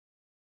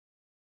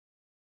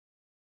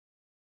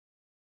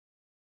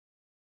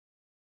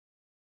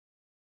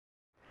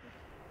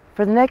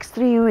For the next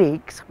 3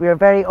 weeks, we are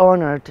very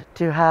honoured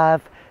to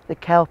have the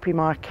Kelpies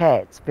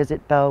maquettes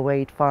visit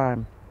Belwade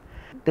farm.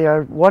 They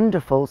are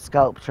wonderful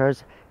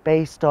sculptures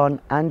based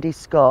on Andy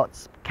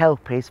Scott's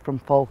Kelpies from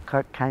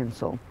Falkirk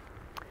Council.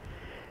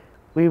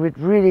 We would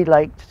really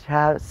like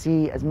to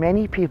see as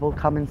many people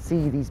come and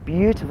see these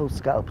beautiful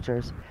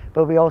sculptures,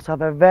 but we also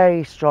have a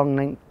very strong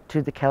link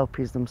to the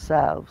Kelpies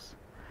themselves.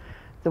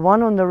 The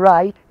one on the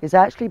right is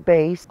actually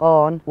based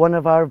on one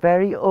of our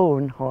very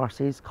own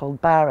horses called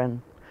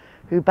Baron,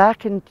 who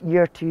back in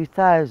year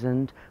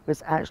 2000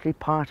 was actually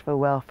part of a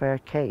welfare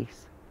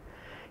case.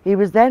 He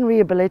was then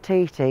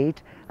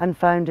rehabilitated and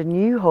found a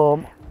new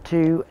home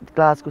to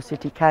Glasgow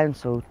City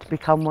Council to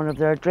become one of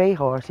their dray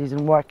horses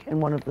and work in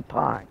one of the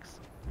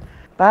parks.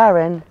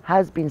 Baron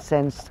has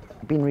since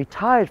been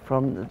retired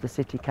from the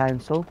City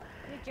Council,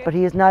 but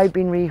he has now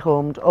been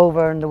rehomed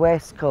over on the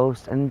west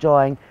coast and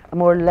enjoying a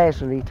more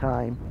leisurely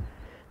time.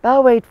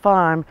 Belwade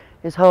Farm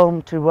is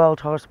home to Wild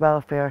Horse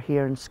Welfare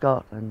here in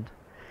Scotland.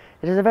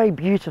 It is a very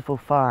beautiful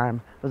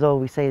farm, although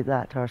we say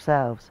that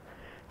ourselves.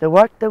 The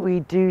work that we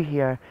do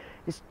here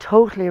is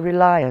totally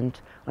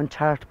reliant on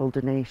charitable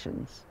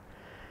donations.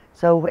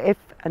 So if,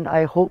 and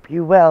I hope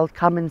you will,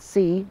 come and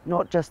see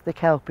not just the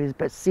Kelpies,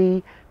 but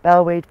see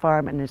Belwade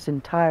Farm in its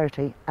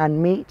entirety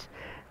and meet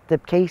the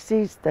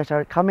cases that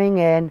are coming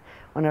in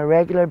on a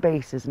regular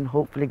basis and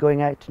hopefully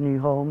going out to new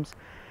homes,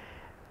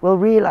 will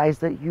realise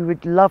that you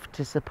would love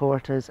to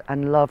support us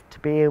and love to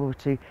be able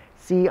to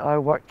see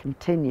our work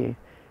continue,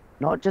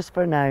 not just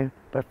for now,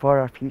 but for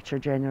our future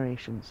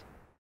generations.